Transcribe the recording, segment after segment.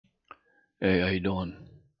Hey, how you doing?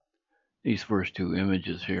 These first two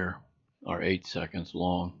images here are 8 seconds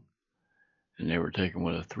long, and they were taken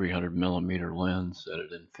with a 300mm lens set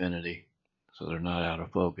at infinity, so they're not out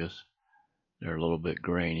of focus. They're a little bit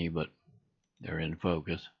grainy, but they're in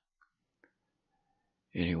focus.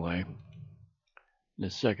 Anyway,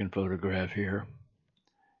 this second photograph here,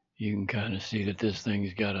 you can kind of see that this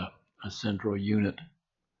thing's got a central unit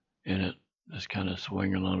in it that's kind of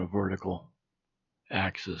swinging on a vertical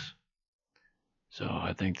axis. So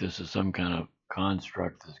I think this is some kind of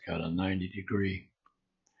construct that's got a 90-degree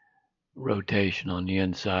rotation on the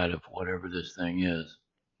inside of whatever this thing is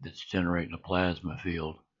that's generating a plasma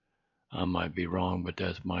field. I might be wrong, but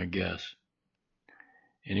that's my guess.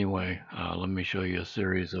 Anyway, let me show you a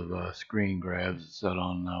series of screen grabs set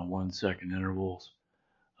on 1 second intervals,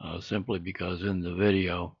 simply because in the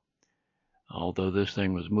video, although this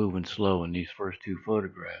thing was moving slow in these first two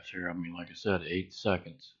photographs here, I mean, like I said, 8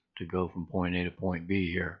 seconds to go from point A to point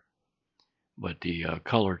B here, but the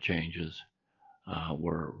color changes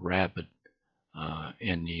were rapid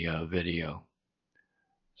in the video.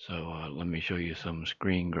 So let me show you some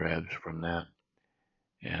screen grabs from that.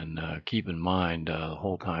 And keep in mind the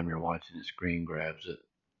whole time you're watching the screen grabs that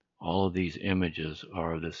all of these images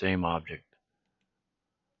are the same object.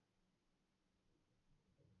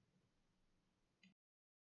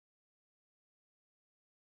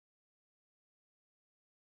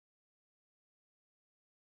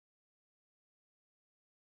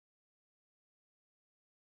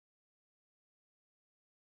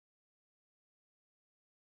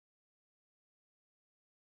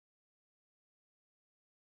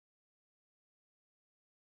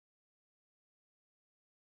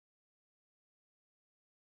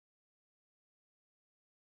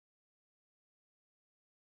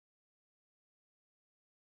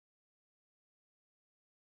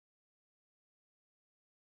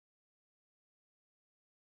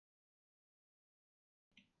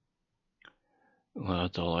 Well,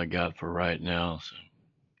 that's all I got for right now. So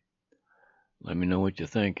let me know what you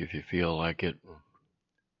think if you feel like it.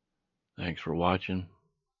 Thanks for watching.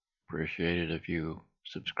 Appreciate it if you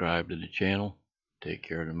subscribe to the channel. Take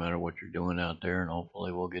care no matter what you're doing out there, and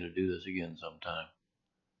hopefully we'll get to do this again sometime.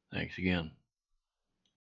 Thanks again.